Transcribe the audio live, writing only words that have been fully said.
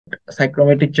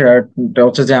সাইক্রোমেট্রিক চার্টটা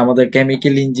হচ্ছে যে আমাদের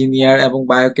কেমিক্যাল ইঞ্জিনিয়ার এবং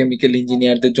বায়োকেমিক্যাল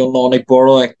ইঞ্জিনিয়ারদের জন্য অনেক বড়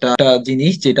একটা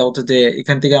জিনিস, যেটা হচ্ছে যে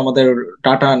এখান থেকে আমাদের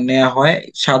ডাটা নেওয়া হয়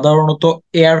সাধারণত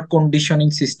এয়ার কন্ডিশনিং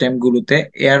সিস্টেম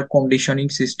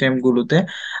গুলোতে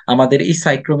আমাদের এই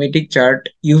সাইক্রোমেট্রিক চার্ট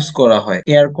ইউজ করা হয়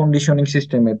এয়ার কন্ডিশনিং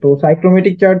সিস্টেমে। তো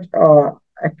সাইক্রোমেট্রিক চার্ট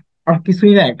আর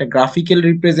কিছুই না, একটা graphical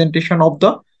representation of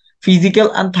the physical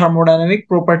and thermodynamic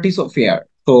properties of air.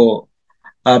 So,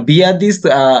 via this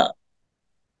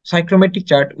psychrometric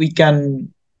chart, we can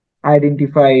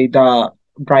identify the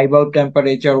dry bulb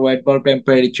temperature, wet bulb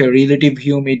temperature, relative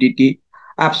humidity,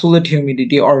 absolute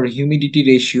humidity or humidity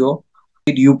ratio,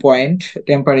 dew point,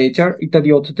 temperature ইত্যাদি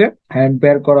হচ্ছে hand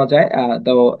বের করা যায়।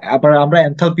 তো আবার আমরা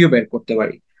এনথালপিও বের করতে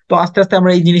পারি। তো আস্তে আস্তে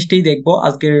আমরা এই জিনিসটাই দেখবো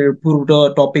আজকের পুরোটা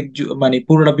টপিক, মানে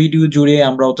পুরোটা ভিডিও জুড়ে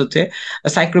আমরা হচ্ছে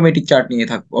সাইক্রোমেট্রিক চার্ট নিয়ে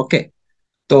থাকবো। ওকে,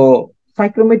 তো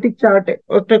সাইক্রোমেট্রিক চার্ট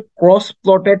একটা ক্রস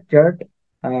প্লটেড চার্ট,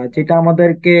 যেটা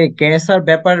আমাদেরকে গ্যাস আর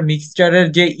ব্যাপার মিক্সচারের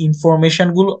যে ইনফরমেশন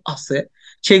গুলো আছে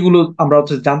সেগুলো আমরা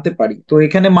হচ্ছে জানতে পারি। তো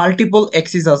এখানে মাল্টিপল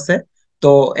এক্সিস আছে।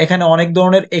 তো এখানে অনেক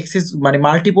ধরনের এক্সিস, মানে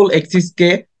মাল্টিপল এক্সিস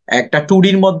কে একটা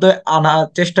টুডির মধ্যে আনার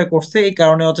চেষ্টা করছে। এই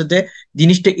কারণে হচ্ছে যে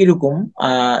জিনিসটা এরকম,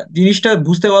 জিনিসটা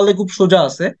বুঝতে পারলে খুব সোজা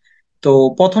আছে। তো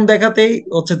প্রথম দেখাতেই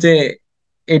হচ্ছে যে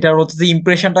এটার হচ্ছে যে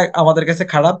ইমপ্রেশনটা আমাদের কাছে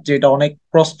খারাপ, যে এটা অনেক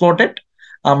ক্রস প্লটেড,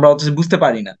 আমরা হচ্ছে বুঝতে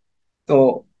পারি না। তো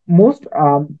মোস্ট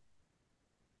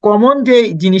কমন যে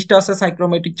জিনিসটা আছে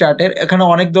সাইক্রোমেট্রিক চার্টের, এখানে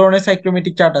অনেক ধরনের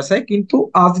সাইক্রোমেট্রিক চার্ট আছে, কিন্তু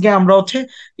আজকে আমরা হচ্ছে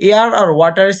এয়ার আর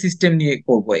ওয়াটারের সিস্টেম নিয়ে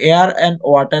পড়বো। এয়ার এন্ড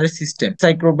ওয়াটারের সিস্টেম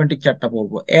সাইক্রোমেট্রিক চার্টটা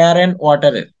পড়বো, এয়ার এন্ড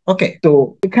ওয়াটারের। ওকে, তো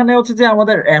এখানে হচ্ছে যে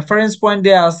আমাদের রেফারেন্স পয়েন্ট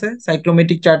দেওয়া আছে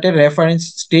সাইক্রোমেট্রিক চার্টের রেফারেন্স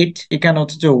স্টেট। এখানে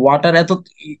হচ্ছে যে ওয়াটার এত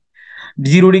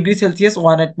 0 ডিগ্রি সেলসিয়াস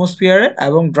 1 অ্যাটমসফিয়ারে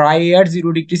এবং dry air 0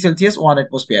 degree Celsius 1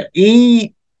 atmosphere. এই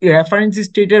রেফারেন্স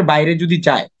স্টেটের বাইরে যদি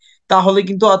যায় তাহলে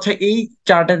কিন্তু আচ্ছা এই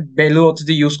চার্টের ভ্যালু হচ্ছে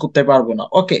যে ইউজ করতে পারবো না।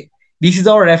 ওকে, this is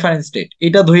our reference state,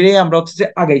 এটা ধরেই আমরা হচ্ছে যে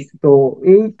আগাইছি। তো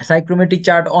এই সাইক্রোমেট্রিক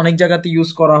চার্ট অনেক জায়গাতে ইউজ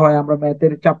করা হয়, আমরা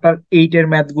ম্যাথের চ্যাপ্টার 8 এর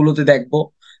ম্যাথ গুলোতে দেখবো,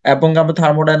 এবং আমরা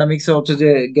থার্মোডাইনামিক্স এ হচ্ছে যে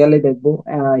গেলে দেখবো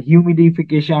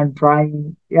humidification, drawing,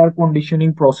 air conditioning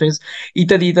process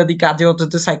ইত্যাদি ইত্যাদি কাজে হচ্ছে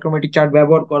যে সাইক্রোমেট্রিক চার্ট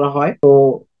ব্যবহার করা হয়। তো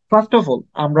ফার্স্ট অফ অল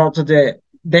আমরা হচ্ছে যে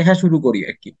দেখা শুরু করি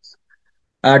আর কি।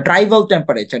 ড্রাই বাল্ব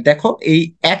টেম্পারেচার দেখো, এই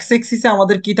এক্স এক্সিসে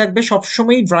আমাদের কি থাকবে,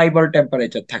 সবসময় ড্রাই বাল্ব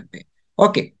টেম্পারেচার থাকবে।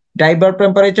 ওকে, ড্রাই বাল্ব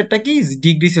টেম্পারেচারটা কি,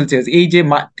 ডিগ্রি সেলসিয়াস। এই যে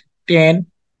 10,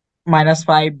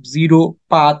 -5, 0,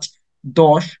 5,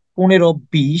 10, 15,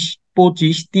 20,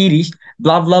 25, 30,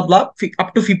 ব্লা ব্লা ব্লা, আপ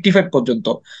টু 55 পর্যন্ত।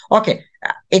 ওকে,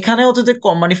 এখানে হচ্ছে যে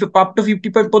মানে আপ টু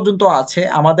 55 পর্যন্ত আছে।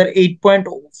 আমাদের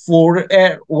 8.4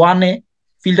 এ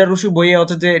ফিল্টার রশি বইয়ে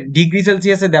হচ্ছে যে ডিগ্রি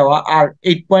সেলসিয়াসে দেওয়া, আর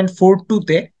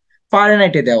 8.42-তে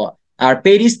ফারেনহাইটে দেওয়া। আর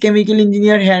প্যারিস কেমিক্যাল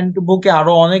ইঞ্জিনিয়ার হ্যান্ডবুকে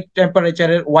আরো অনেক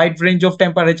টেম্পারেচারের, ওয়াইড রেঞ্জ অফ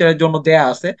টেম্পারেচারের জন্য দেয়া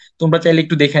আছে, তোমরা চাইলে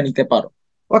একটু দেখে নিতে পারো।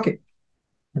 ওকে,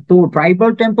 তো ড্রাই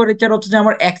টেম্পারেচার হচ্ছে যে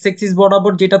আমার এক্স এক্সিস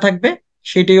বরাবর যেটা থাকবে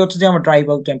সেটাই হচ্ছে যে আমার ড্রাই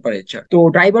টেম্পারেচার। তো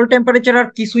ড্রাই টেম্পারেচার আর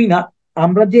কিছুই না,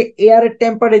 আমরা যে এয়ারের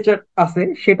টেম্পারেচার আছে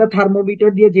সেটা থার্মোমিটার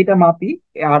দিয়ে যেটা মাপি।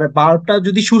 আর বাল্বটা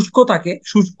যদি শুষ্ক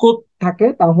থাকে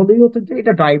তাহলেই হচ্ছে যে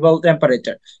এটা ড্রাই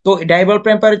টেম্পারেচার। তো ড্রাই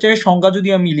টেম্পারেচারের সংজ্ঞা যদি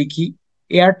আমি লিখি,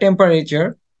 এয়ার টেম্পারেচার,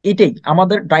 এটাই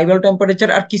আমাদের ড্রাই টেম্পারেচার,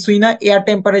 আর কিছুই না। এয়ার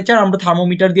টেম্পারেচার আমরা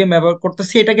থার্মোমিটার দিয়ে ব্যবহার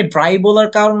করতেছি। এটাকে ড্রাই বলার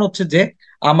কারণ হচ্ছে যে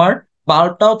আমার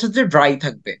বাল্বটা হচ্ছে যে ড্রাই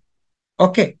থাকবে।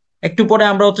 ওকে, একটু পরে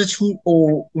আমরা হচ্ছে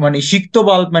মানে সিক্ত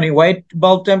বাল্ব, মানে হোয়াইট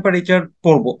বাল্ব টেম্পারেচার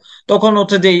পড়বো, তখন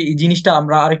হচ্ছে যে এই জিনিসটা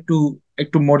আমরা আর একটু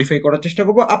একটু মডিফাই করার চেষ্টা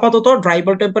করবো। আপাতত ড্রাই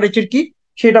বাল্ব টেম্পারেচার কি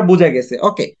সেটা বোঝা গেছে।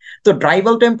 ওকে, তো ড্রাই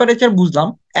বাল্ব টেম্পারেচার বুঝলাম।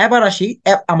 এবার আসি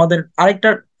আমাদের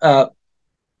আহ,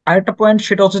 আরেকটা পয়েন্ট,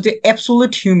 সেটা হচ্ছে যে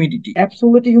অ্যাবসোলিউট হিউমিডিটি।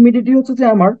 অ্যাবসোলিউট হিউমিডিটি হচ্ছে যে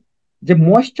আমার যে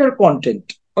ময়েশ্চার কন্টেন্ট।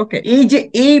 ওকে,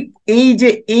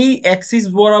 এই অ্যাক্সিস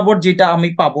বরাবর যেটা আমি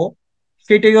পাবো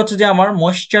সেটাই হচ্ছে যে আমার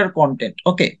ময়েশ্চার কন্টেন্ট।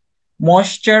 ওকে,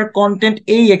 ময়েশ্চার কন্টেন্ট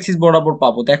এই অ্যাক্সিস বরাবর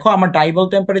পাবো। দেখো আমার ডাইবাল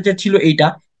টেম্পারেচার ছিল এইটা,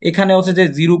 এখানে হচ্ছে যে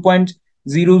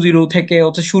 0.00 থেকে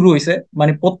হচ্ছে শুরু হয়েছে,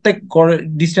 মানে প্রত্যেক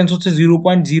ডিস্টেন্স হচ্ছে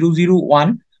 0.001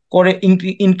 করে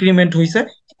ইনক্রিমেন্ট হয়েছে।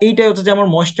 এইটাই হচ্ছে যে আমার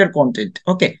ময়েশ্চার কন্টেন্ট।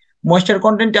 ওকে, ময়েশ্চার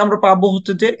কন্টেন্ট আমরা পাবো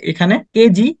হচ্ছে যে এখানে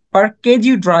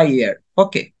কেজি ড্রাই এয়ার।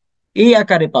 ওকে, এই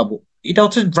আকারে পাবো। এটা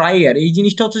হচ্ছে ড্রাই এয়ার। এই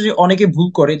জিনিসটা হচ্ছে যে অনেকে ভুল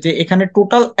করে যে এখানে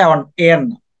টোটাল এয়ার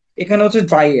না, এখানে হচ্ছে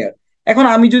ড্রাই এয়ার। এখন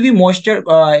আমি যদি ময়েশ্চার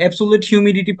অ্যাবসোলিউট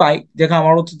হিউমিডিটি পাই, দেখো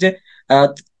আমার হচ্ছে যে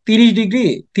 30 ডিগ্রি,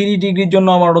 30 ডিগ্রির জন্য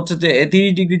আমার হচ্ছে যে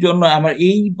 30 ডিগ্রির জন্য আমার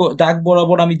এই দাগ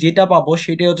বরাবর আমি যেটা পাবো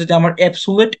সেটাই হচ্ছে যে আমার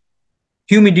absolute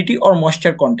humidity or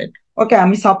moisture content. ওকে,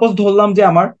 আমি সাপোজ ধরলাম যে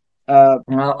আমার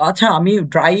আচ্ছা আমি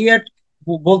ড্রাই এয়ার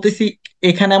বলতেছি,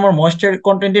 এখানে আমার ময়েশ্চার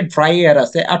কন্টেন্টে ড্রাই এয়ার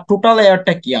আছে, আর টোটাল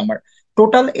এয়ারটা কি আমার,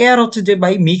 টোটাল এয়ার হচ্ছে যে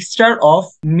ভাই mixture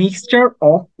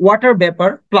of water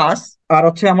vapour plus আর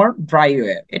হচ্ছে আমার ড্রাই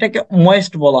এয়ার, এটাকে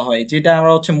ময়েস্ট বলা হয়, যেটা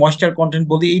আমরা হচ্ছে ময়েশ্চার কন্টেন্ট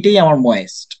বলি, এইটাই আমার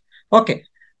ময়েস্ট। ওকে,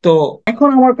 তো এখন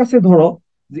আমার কাছে ধরো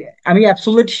যে আমি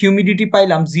অ্যাবসলিউট হিউমিডিটি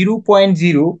পাইলাম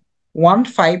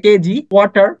 0.015 KG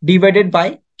water divided by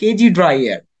KG dry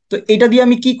air. তো এটা দিয়ে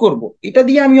আমি কি করব? এটা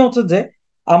দিয়ে আমি হচ্ছে যে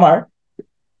আমার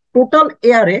টোটাল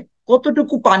এয়ারে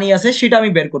কতটুকু পানি আছে সেটা আমি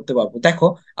বের করতে পারবো। দেখো,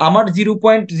 আমার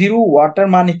 0.0 ওয়াটার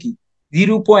মানে কি,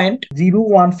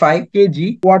 0.015 কেজি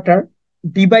ওয়াটার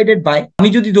ডিভাইডেড বাই, আমি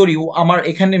যদি ধরি আমার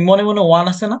এখানে মনে মনে ওয়ান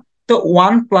আছে না, তো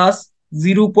 1 +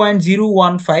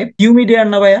 0.015 হিউমিড এয়ার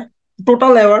না ভাইয়া,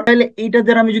 টোটাল এয়ার। তাহলে এইটা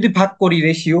দ্বারা আমি যদি ভাগ করি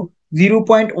ratio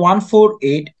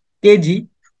 0.148 KG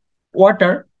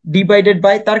water divided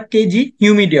by তার কেজি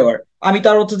হিউমিড এয়ার, আমি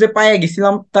তার হচ্ছে যে পাইয়া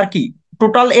গেছিলাম তার কি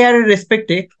টোটাল এয়ারের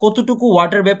রেসপেক্টে কতটুকু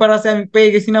ওয়াটার ভেপার আছে আমি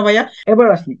পেয়ে গেছি না ভাইয়া। এবার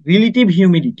আসি রিলেটিভ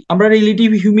হিউমিডিটি। আমরা রিলেটিভ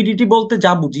হিউমিডিটি বলতে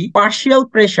যা বুঝি, partial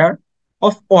pressure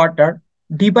of water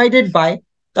divided by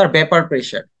তার vapour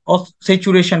pressure of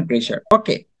saturation pressure,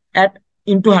 okay, at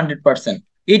into 100%।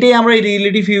 এটাই আমরা এই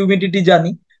রিলেটিভ হিউমিডিটি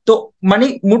জানি। তো মানে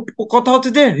মোট কথা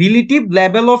হচ্ছে যে relative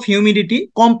level of humidity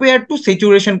compare to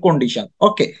saturation condition.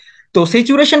 ওকে, তো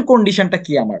স্যাচুরেশন কন্ডিশনটা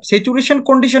কি? আমার স্যাচুরেশন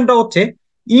কন্ডিশনটা হচ্ছে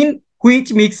in which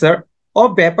mixer of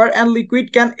vapour and liquid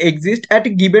can exist at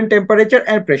given temperature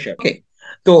and pressure. ওকে,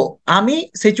 তো আমি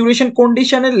স্যাচুরেশন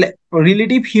কন্ডিশনের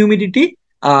রিলেটিভ হিউমিডিটি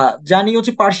জানি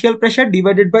হচ্ছে পার্শিয়াল প্রেসার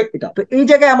ডিভাইডেড বাই এটা। তো এই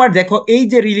জায়গায় আমার দেখো, এই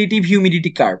যে রিলেটিভ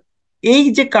হিউমিডিটি কার্ভ, এই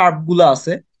যে কার্ভ গুলো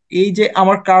আছে, এই যে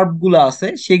আমার কার্ভ গুলো আছে,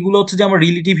 সেগুলো হচ্ছে যে আমার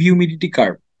রিলেটিভ হিউমিডিটি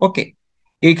কার্ভ। ওকে,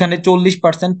 এইখানে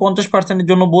 40%, 50%-এর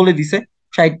জন্য বলে দিছে,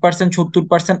 60%,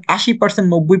 70%, 80%,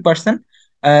 90%,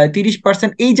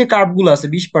 30%, এই যে কার্ভ গুলো আছে,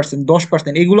 20%,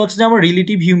 10%, এগুলো হচ্ছে যে আমার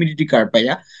রিলেটিভ হিউমিডিটি কার্ভ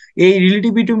ভাইয়া। এই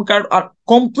রিলেটিভ হিউমিডিটি কার্ভ আর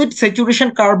কমপ্লিট স্যাচুরেশন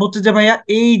কার্ভ হচ্ছে যে ভাইয়া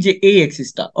এই যে এই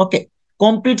এক্সিসটা। ওকে,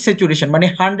 কমপ্লিট স্যাচুরেশন মানে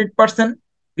 100%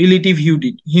 রিলেটিভ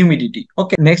হিউমিডিটি।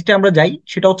 ওকে, নেক্সট আমরা যাই,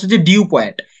 সেটা হচ্ছে যে ডিউ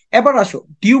পয়েন্ট। এবার আসো,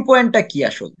 ডিউ পয়েন্টটা কি?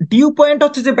 আসল ডিউ পয়েন্ট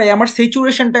হচ্ছে যে ভাই আমার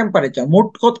স্যাচুরেশন টেম্পারেচার, মোট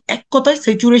কথা এক কথায়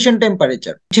স্যাচুরেশন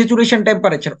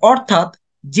টেম্পারেচার অর্থাৎ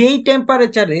যেই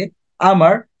টেম্পারেচারে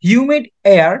আমার humid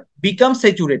air become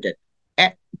saturated,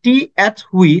 T at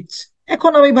which.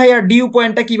 এখন আমি ভাই আর ডিউ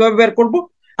পয়েন্টটা কিভাবে বের করব?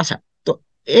 আচ্ছা, তো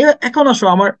এখন আসো,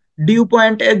 আমার ডিউ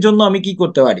পয়েন্ট এর জন্য আমি কি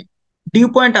করতে পারি? ডিউ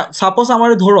পয়েন্ট সাপোজ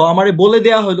আমার ধরো আমার বলে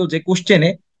দেওয়া হলো যে কোশ্চেনে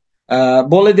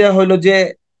বলে দেওয়া হলো যে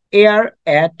air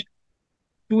at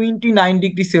 29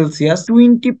 degree Celsius,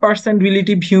 20%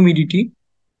 relative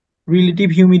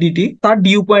humidity তার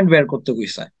ডিউ পয়েন্ট বের করতে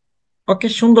কইছে। ওকে,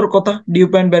 সুন্দর কথা, ডিউ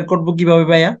পয়েন্ট বের করবো কিভাবে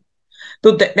ভাইয়া? তো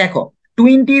দেখো,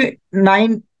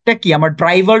 29টা কি আমার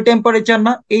ড্রাইভার টেম্পারেচার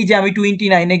না? এই যে আমি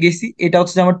 29-এ গেছি, এটা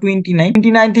হচ্ছে আমার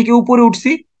 29 থেকে উপরে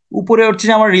উঠছি, উপরে হচ্ছে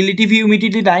আমার রিলেটিভ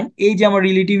হিউমিডিটি লাইন, এই যে আমার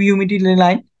রিলেটিভ হিউমিডিটি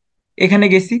লাইন, এখানে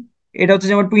গেছি, এটা হচ্ছে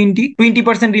আমার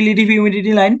 20% রিলেটিভ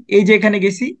হিউমিডিটি লাইন, এই যে এখানে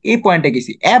গেছি, এই পয়েন্টে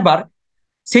গেছি। এবার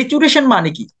স্যাচুরেশন মানে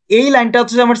কি? এই লাইনটা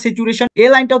হচ্ছে আমার স্যাচুরেশন, এই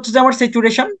লাইনটা হচ্ছে আমার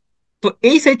স্যাচুরেশন। তো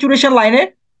এই স্যাচুরেশন লাইনে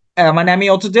মানে আমি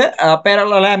হচ্ছে যে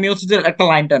প্যারালালে আমি হচ্ছে যে একটা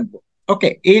লাইন টানবো। ওকে,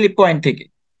 এই পয়েন্ট থেকে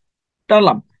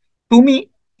টানলাম। তুমি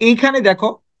এইখানে দেখো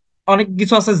অনেক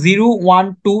কিছু আছে, 0, 1,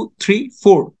 2, 3,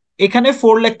 4, এখানে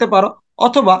 4 লিখতে পারো,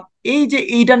 অথবা এই যে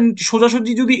এইটা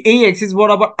সোজাসুজি যদি এই এক্সিস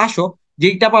বরাবর আসো,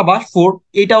 যেটা পাবা 4,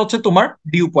 এটা হচ্ছে তোমার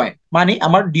ডিউ পয়েন্ট, মানে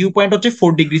আমার ডিউ পয়েন্ট হচ্ছে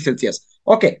 4 ডিগ্রি সেলসিয়াস।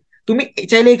 ওকে, তুমি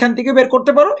চাইলে এখান থেকে বের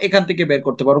করতে পারো, এখান থেকে বের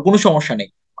করতে পারো, কোনো সমস্যা নেই।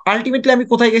 আলটিমেটলি আমি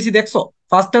কোথায় গেছি দেখছো?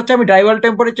 ফার্স্ট হচ্ছে আমি ড্রাইভার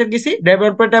টেম্পারেচার গেছি,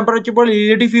 ড্রাইভার টেম্পারেচার পরে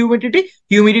রিলেটিভ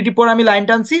হিউমিডিটি পরে আমি লাইন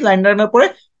টানছি, লাইন টানার পরে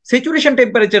স্যাচুরেশন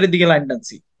টেম্পারেচারের দিকে লাইন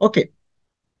টানছি। ওকে,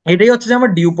 এটাই হচ্ছে যে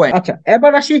আমার ডিউ পয়েন্ট। আচ্ছা,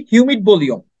 এবার আসি হিউমিড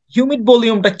ভলিউম। হিউমিড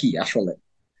ভলিউমটা কি আসলে?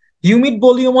 হিউমিড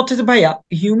ভলিউম হচ্ছে যে ভাইয়া,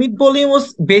 হিউমিড ভলিউম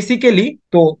বেসিক্যালি,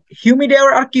 তো হিউমিড এয়ার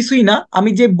আর কিছুই না, আমি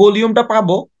যে ভলিউমটা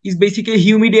পাবো ইজ বেসিক্যালি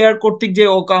হিউমিড এয়ার কর্তৃক যে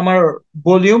আমার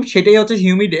ভলিউম, সেটাই হচ্ছে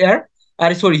হিউমিড এয়ার, আর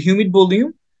sorry humid volume.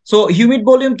 So humid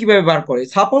volume কিভাবে বার করে?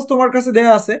 সাপোজ তোমার কাছে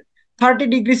দেওয়া আছে 30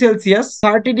 ডিগ্রি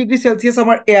সেলসিয়াস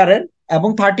আমার এয়ারের, এবং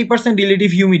 30% রিলেটিভ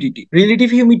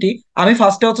হিউমিডিটি আমি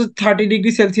ফার্স্টে হচ্ছে 30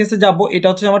 ডিগ্রি সেলসিয়াসে যাবো, এটা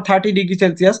হচ্ছে আমার 30 ডিগ্রি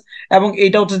সেলসিয়াস, এবং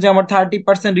এটা হচ্ছে যে আমার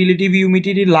 30% রিলেটিভ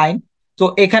হিউমিডিটি লাইন। তো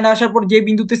এখানে আসার পর যে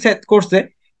বিন্দুতে সেট করছে,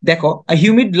 দেখো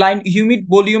হিউমিড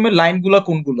ভলিউমের লাইন গুলা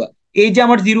কোনগুলো? এই যে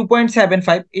আমার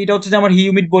 0.75, এটা হচ্ছে যে আমার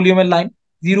হিউমিড ভলিউমের লাইন।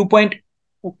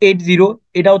 0.80,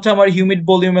 এটা হচ্ছে আমার হিউমিড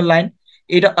ভলিউমের লাইন।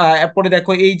 এটা এরপরে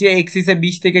দেখো এই যে এক্সিসে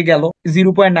 20 থেকে গেল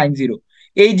 0.90,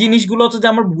 এই জিনিসগুলো হচ্ছে যে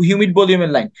আমার হিউমিড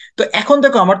ভলিউমের লাইন। তো এখন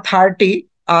দেখো আমার 30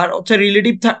 আর হচ্ছে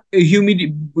রিলেটিভ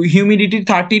হিউমিডিটি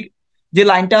 30 যে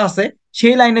লাইনটা আছে,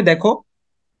 সেই লাইনে দেখো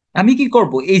আমি কি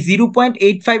করব, এই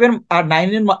 0.85 এর আর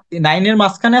 9 এর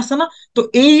মাঝখানে আছে না, তো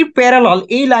এই প্যারালাল,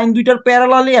 এই লাইন দুইটার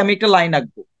প্যারালালে আমি একটা লাইন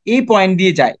আঁকবো। এই পয়েন্ট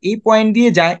দিয়ে যায়, এই পয়েন্ট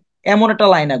দিয়ে যায় এমন একটা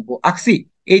লাইন আঁকবো, আঁকছি।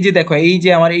 এই যে দেখো, এই যে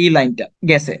আমার এই লাইনটা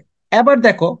গেছে। এবার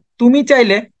দেখো, তুমি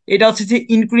চাইলে এটা হচ্ছে যে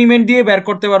ইনক্রিমেন্ট দিয়ে বের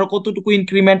করতে পারো কতটুকু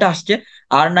ইনক্রিমেন্ট আসছে,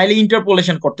 আর নাইলে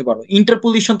ইন্টারপোলেশন করতে পারো।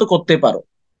 ইন্টারপোলেশন তো করতে পারো,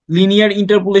 লিনিয়ার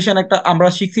ইন্টারপোলেশন একটা আমরা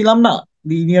শিখছিলাম না,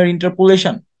 লিনিয়ার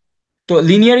ইন্টারপোলেশন। তো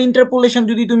লিনিয়ার ইন্টারপোলেশন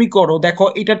যদি তুমি করো, দেখো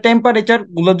এটা টেম্পারেচার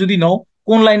গুলো যদি নাও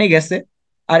কোন লাইনে গেছে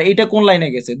আর এটা কোন লাইনে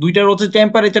গেছে, দুইটার হচ্ছে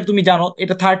টেম্পারেচার তুমি জানো,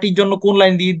 এটা 30 জন্য কোন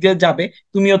লাইন দিয়ে দিয়ে যাবে,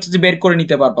 তুমি হচ্ছে যে বের করে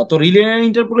নিতে পারবা। তো লিনিয়ার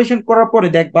ইন্টারপোলেশন করার পরে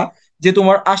দেখবা যে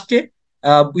তোমার আসছে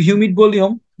হিউমিড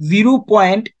ভলিউম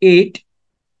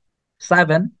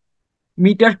 0.87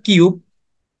 মিটার কিউব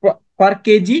পার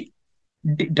কেজি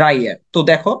ড্রাই এয়ার। তো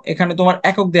দেখো এখানে তোমার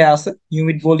একক দেয়া আছে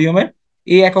হিউমিড ভলিউমের,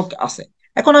 এই একক আছে।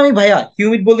 এখন আমি ভাইয়া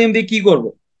হিউমিড ভলিউম দিয়ে কি করব?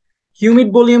 হিউমিড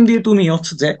ভলিউম দিয়ে তুমি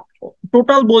হচ্ছে যে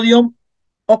টোটাল ভলিউম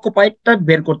অকুপাইডটা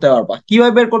বের করতে পারবা।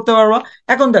 কিভাবে বের করতে পারবা?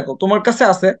 এখন দেখো তোমার কাছে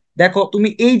আছে, দেখো তুমি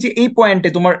এই যে এই পয়েন্টে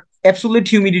তোমার অ্যাবসলিউট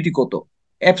হিউমিডিটি কত,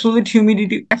 অ্যাবসলিউট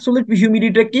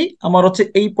হিউমিডিটি কি আমার হচ্ছে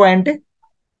এই পয়েন্টে,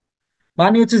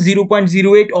 মানে হচ্ছে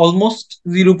 0.08, অলমোস্ট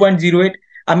 0.08।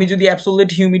 আমি যদি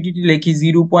অ্যাবসলিউট হিউমিডিটি লিখি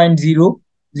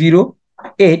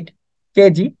 0.008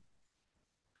 KG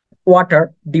water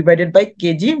divided by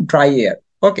KG dry air.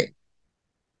 ওকে,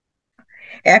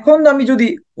 এখন আমি যদি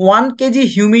 1 কেজি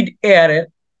হিউমিড এয়ারের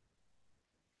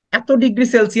এত ডিগ্রি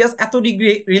সেলসিয়াস, এত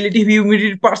ডিগ্রি রিলেটিভ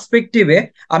হিউমিডিটির পার্সপেক্টিভে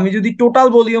আমি যদি টোটাল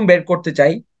ভলিউম বের করতে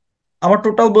চাই, আমার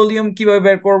টোটাল ভলিউম কিভাবে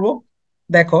বের করব?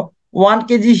 দেখো, 1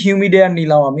 কেজি হিউমিড এয়ার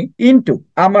নিলাম আমি, ইনটু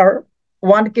আমার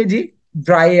 1 KG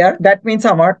dry air, that means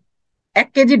আমার 1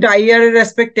 কেজি ড্রাই এয়ারের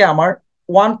রেসপেক্টে আমার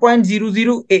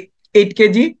 1.008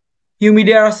 কেজি হিউমিড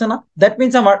এয়ার আছে না? দ্যাট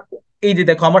মিনস আমার, এই যে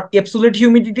দেখো আমার অ্যাবসলিউট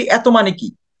হিউমিডিটি এত, মানে কি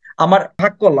আমার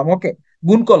ভাগ করলাম, ওকে,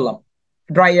 গুণ করলাম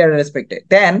ড্রাই এয়ারের রেসপেক্টে,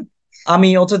 দেন আমি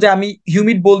হচ্ছে যে আমি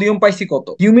হিউমিড ভলিউম পাইছি কত,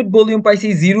 হিউমিড ভলিউম পাইছি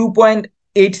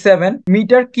 0.87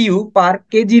 মিটার কিউ পার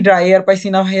কেজি ড্রাই এয়ার পাইছি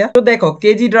না ভাইয়া? তো দেখো,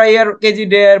 কেজি ড্রাই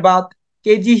এয়ার বাদ,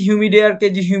 কেজি হিউমিড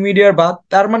এয়ার বাদ,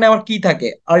 তার মানে আমার কি থাকে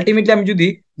আলটিমেটলি, আমি যদি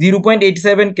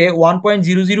 0.87 কে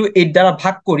 1.008 দ্বারা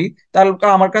ভাগ করি, তাহলে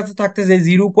আমার কাছে থাকতেছে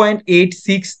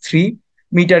 0.863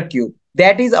 metre cube.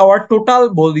 That is our total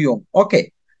volume. ওকে,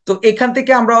 তো এখান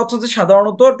থেকে আমরা হচ্ছে যে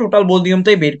সাধারণত টোটাল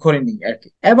ভলিউমটাই বের করে নিই আর কি।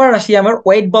 এবার আসি আমার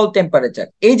ওয়েট বাল্ব টেম্পারেচার।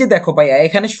 এই যে দেখো ভাইয়া,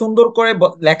 এখানে সুন্দর করে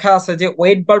লেখা আছে যে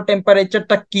ওয়েট বাল্ব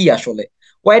টেম্পারেচারটা কি আসলে।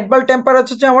 ওয়েট বাল্ব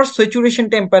টেম্পারেচার হচ্ছে আমার স্যাচুরেশন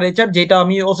টেম্পারেচার, যেটা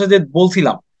আমি হচ্ছে যে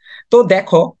বলছিলাম। তো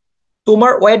দেখো,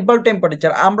 তোমার ওয়েট বাল্ব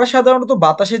টেম্পারেচার, আমরা সাধারণত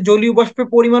বাতাসে জলীয় বাষ্পের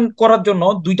পরিমাণ করার জন্য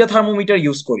দুইটা থার্মোমিটার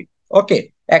ইউজ করি। ওকে,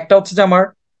 একটা হচ্ছে যে আমার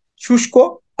শুষ্ক,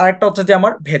 আর একটা হচ্ছে যে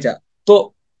আমার ভেজা। তো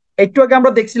একটু আগে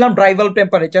আমরা দেখছিলাম ড্রাই বাল্ব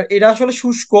টেম্পারেচার, এটা আসলে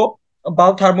শুষ্ক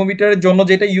বাল্ব থার্মোমিটারের জন্য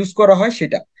যেটা ইউজ করা হয়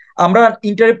সেটা। আমরা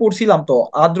ইন্টারে পড়ছিলাম তো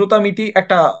আর্দ্রতা মিতি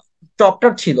একটা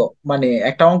চপ্টার ছিল, মানে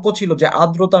একটা অঙ্ক ছিল যে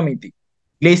আর্দ্রতা মিতি,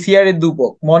 গ্লেসিয়ারের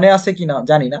দুপক, মনে আছে কিনা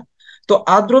জানি না। তো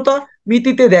আর্দ্রতা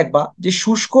মিতিতে দেখবা যে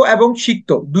শুষ্ক এবং সিক্ত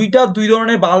দুই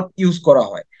ধরনের বাল্ব ইউজ করা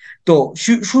হয়। তো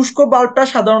শুষ্ক বাল্বটা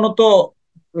সাধারণত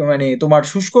মানে তোমার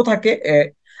শুষ্ক থাকে,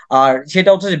 আর সেটা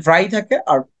হচ্ছে যে ড্রাই থাকে,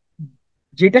 আর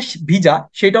যেটা ভিজা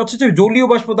সেটা হচ্ছে যে জলীয়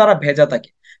বাষ্প দ্বারা ভেজা থাকে।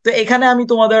 তো এখানে আমি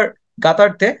তোমাদের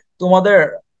গাতার্থে তোমাদের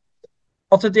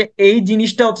হচ্ছে যে এই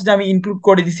জিনিসটা হচ্ছে যে আমি ইনক্লুড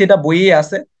করে দিছি, এটা বইয়ে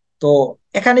আছে। তো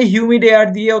এখানে হিউমিড এয়ার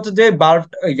দিয়ে হচ্ছে যে বাল্ব,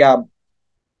 ইয়া,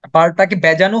 বাল্বটাকে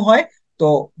ভেজানো হয়। তো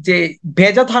যে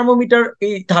ভেজা থার্মোমিটার,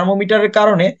 এই থার্মোমিটারের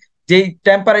কারণে যে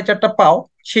টেম্পারেচারটা পাও,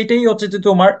 সেটাই হচ্ছে যে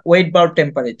তোমার ওয়েট বাল্ব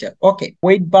টেম্পারেচার। ওকে,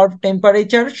 ওয়েট বাল্ব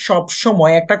টেম্পারেচার সব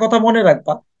সময় একটা কথা মনে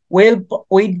রাখবা, ওয়েল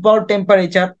ওয়েট বাল্ব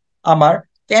টেম্পারেচার আমার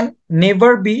ক্যান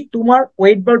নেভার বি, তোমার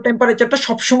ওয়েট বাল্ব টেম্পারেচারটা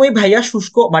সবসময় ভাইয়া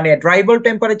শুষ্ক মানে ড্রাই বাল্ব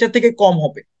টেম্পারেচার থেকে কম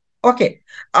হবে। ওকে,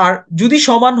 আর যদি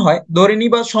সমান হয়, ধরে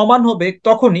নিবা সমান হবে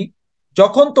তখনই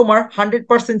যখন তোমার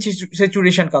 100%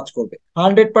 স্যাচুরেশন কাজ করবে,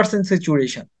 100%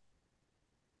 স্যাচুরেশন,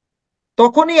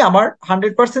 তখনই আমার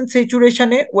 100%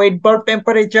 স্যাচুরেশনে wait bulb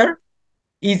temperature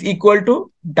is equal to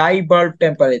die bulb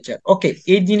temperature. ওকে,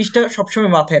 এই জিনিসটা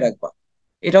সবসময় মাথায় রাখবা,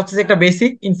 এটা হচ্ছে একটা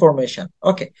বেসিক ইনফরমেশন।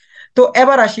 ওকে, তো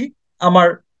এবার আসি আমার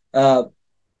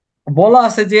বলা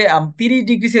আছে যে 30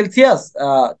 degree Celsius,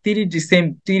 30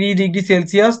 degree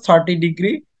Celsius 30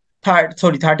 degree,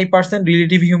 30%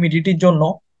 relative হিউমিডিটির জন্য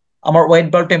আমার ওয়েট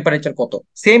বাল্ব টেম্পারেচার কত।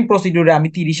 সেম প্রসিডিউরে আমি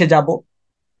 30-এ যাব,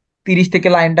 30 থেকে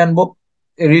লাইন টানবো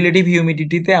রিলেটিভ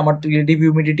হিউমিডিটিতে, আমার রিলেটিভ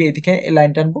হিউমিডিটি এদিকে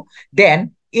লাইন টানবো। দেন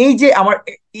এই যে আমার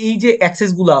এই যে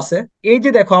অ্যাক্সেস গুলো আছে, এই যে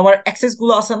দেখো আমার অ্যাক্সেস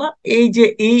গুলো আছে না, এই যে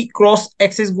এই ক্রস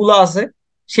অ্যাক্সেস গুলো আছে,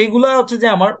 সেইগুলো হচ্ছে যে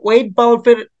আমার ওয়েট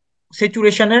বাল্বের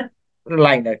স্যাচুরেশনের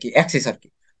লাইন আর কি, অ্যাক্সেস আর কি।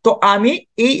 তো আমি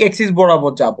এই অ্যাক্সিস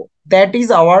বরাবর যাব, that is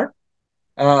our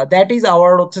that is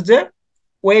our হচ্ছে যে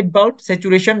ওয়েট বাল্ব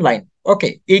স্যাচুরেশন লাইন। ওকে,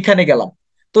 এইখানে গেলাম।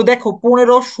 তো দেখো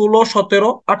 15, 16,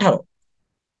 17, 18,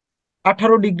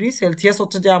 18 ডিগ্রি সেলসিয়াস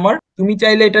হচ্ছে যে আমার, তুমি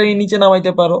চাইলে এটা নিচে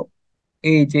নামাইতে পারো,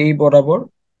 এই যে এই বরাবর,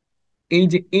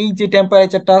 এই যে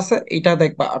টেম্পারেচারটা আছে এটা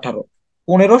দেখবা 18,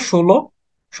 15, 16,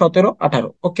 17, 18।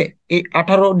 ওকে, এই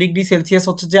 18 ডিগ্রি সেলসিয়াস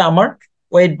হচ্ছে যে আমার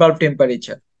ওয়েট বাল্ব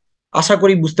টেম্পারেচার। আশা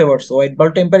করি বুঝতে পারছো ওয়েট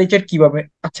বাল্ব টেম্পারেচার কিভাবে।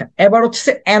 আচ্ছা, এবার হচ্ছে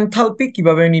এনথালপি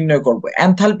কিভাবে নির্ণয় করবো,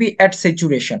 এনথালপি এট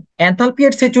স্যাচুরেশন। এনথালপি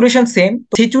এট স্যাচুরেশন সেম।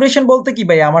 স্যাচুরেশন বলতে কি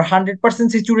ভাই, আমার 100%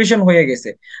 স্যাচুরেশন হয়ে গেছে,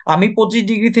 আমি 25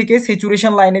 ডিগ্রি থেকে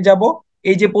স্যাচুরেশন লাইনে যাব।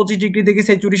 এই যে 25 ডিগ্রি থেকে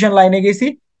স্যাচুরেশন লাইনে গেছি,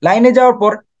 লাইনে যাওয়ার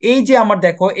পর এই যে আমার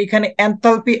দেখো এখানে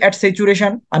এনথালপি এট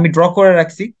স্যাচুরেশন আমি ড্র করে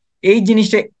রাখছি। এই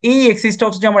জিনিসটা, এই এক্সিসটা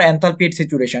হচ্ছে যে আমার এনথালপি এট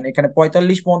স্যাচুরেশন, এখানে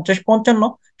 45, 50,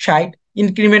 55, 60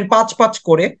 ইনক্রিমেন্ট 5 5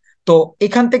 করে। তো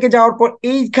এখান থেকে যাওয়ার পর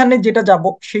এইখানে যেটা যাব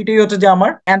সেটাই হচ্ছে যে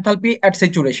আমার এনথালপি এট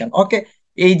স্যাচুরেশন। ওকে,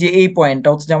 এই যে এই পয়েন্টটা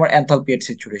হচ্ছে যে আমার enthalpy at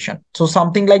saturation. So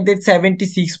something like that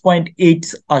 76.8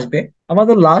 আসবে।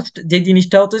 আমাদের লাস্ট যে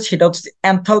জিনিসটা হচ্ছে সেটা হচ্ছে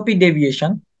এনথালপি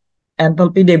ডেভিয়েশন।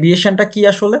 এনথালপি ডেভিয়েশনটা কি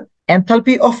আসলে?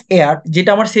 এনথালপি অফ এয়ার, যেটা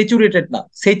আমার স্যাচুরেটেড না,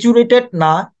 স্যাচুরেটেড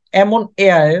না এমন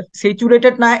এয়ারের,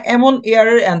 স্যাচুরেটেড না এমন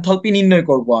এয়ারের এনথালপি নির্ণয়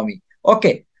করব আমি।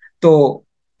 ওকে, তো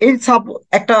এই সাব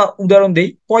একটা উদাহরণ দেই,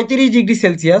 35 ডিগ্রি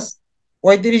সেলসিয়াস,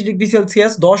 35 ডিগ্রি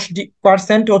সেলসিয়াস,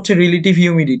 10% হচ্ছে রিলেটিভ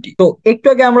হিউমিডিটি। তো একটু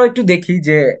আগে আমরা একটু দেখি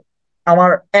যে আমার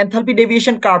এনথালপি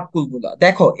ডেভিয়েশন কার্ভ গুলা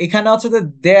দেখো, এখানে হচ্ছে যে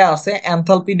দেয়া আছে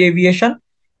এনথালপি ডেভিয়েশন,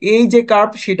 এই যে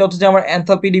কার্ভ সেটা হচ্ছে যে আমার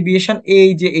এনথালপি ডেভিয়েশন, এই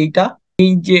যে এইটা,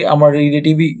 এই যে আমার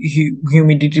রিলেটিভ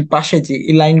হিউমিডিটির পাশে যে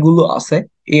এই লাইন গুলো আছে,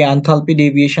 এই এনথালপি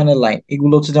ডেভিয়েশনের লাইন,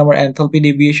 এগুলো হচ্ছে যে আমার এনথালপি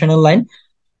ডেভিয়েশনের লাইন।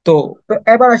 তো তো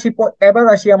এবার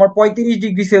আসি আমার 35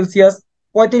 degree Celsius,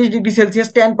 35 degree Celsius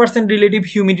 10% relative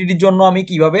হিউমিডিটির জন্য আমি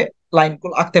কিভাবে লাইন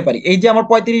আঁকতে পারি। এই যে আমার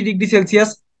 35 ডিগ্রি সেলসিয়াস,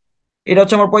 এটা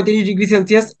হচ্ছে আমার 35 ডিগ্রি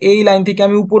সেলসিয়াস, এই লাইন থেকে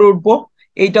আমি উপরে উঠবো,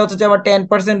 এইটা হচ্ছে যে আমার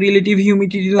 10% রিলেটিভ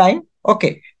হিউমিডিটি লাইন। ওকে,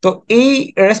 তো এই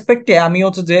রেসপেক্টে আমি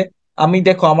হচ্ছে যে, আমি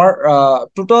দেখো আমার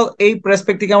টোটাল এই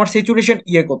রেসপেক্ট থেকে আমার স্যাচুরেশন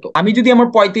কত, আমি যদি আমার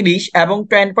 35 এবং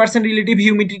 10% রিলেটিভ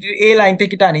হিউমিডিটির এই লাইন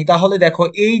থেকে টানি, তাহলে দেখো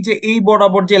এই যে এই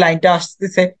বরাবর যে লাইনটা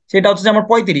আসতেছে সেটা হচ্ছে যে আমার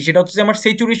 35, সেটা হচ্ছে যে আমার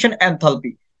স্যাচুরেশন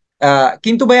এনথালপি।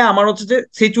 কিন্তু ভাই আমার হচ্ছে যে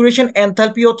স্যাচুরেশন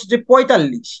এনথালপি হচ্ছে যে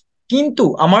 45, কিন্তু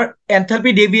আমার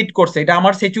এনথালপি ডেভিয়েট করছে, এটা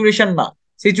আমার স্যাচুরেশন না,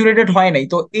 স্যাচুরেটেড হয় নাই।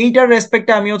 তো এইটার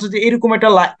রেসপেক্টে আমি হচ্ছে যে এরকম একটা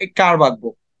কার্ভ আঁকবো,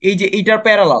 এই যে এইটার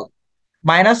প্যারালাল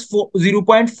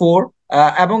 -0.4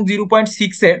 এবং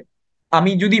 0.6 এর,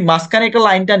 আমি যদি মাঝখানে একটা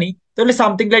লাইনটা নিই তাহলে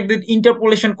সামথিং লাইক দ্যাট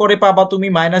ইন্টারপোলেশন করে পাবা তুমি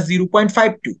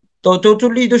 -0.52। তো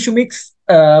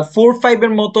 44.45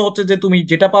 এর মতো হচ্ছে যে তুমি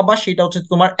যেটা পাবা সেটা হচ্ছে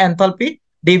তোমার এনথালপি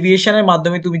ডেভিয়েশনের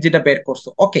মাধ্যমে তুমি যেটা বের করছো।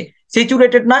 ওকে,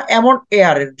 স্যাচুরেটেড না এমন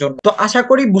এয়ার এর জন্য। তো আশা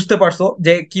করি বুঝতে পারছো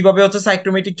যে কিভাবে হচ্ছে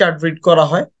সাইক্রোমেট্রিক চার্ট রিড করা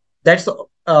হয়। That's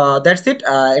that's it.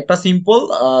 একটা সিম্পল,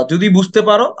 যদি বুঝতে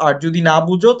পারো, আর যদি না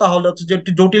বুঝো তাহলে হচ্ছে যে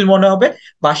একটু জটিল মনে হবে,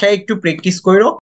 বাসায় একটু প্র্যাকটিস করো।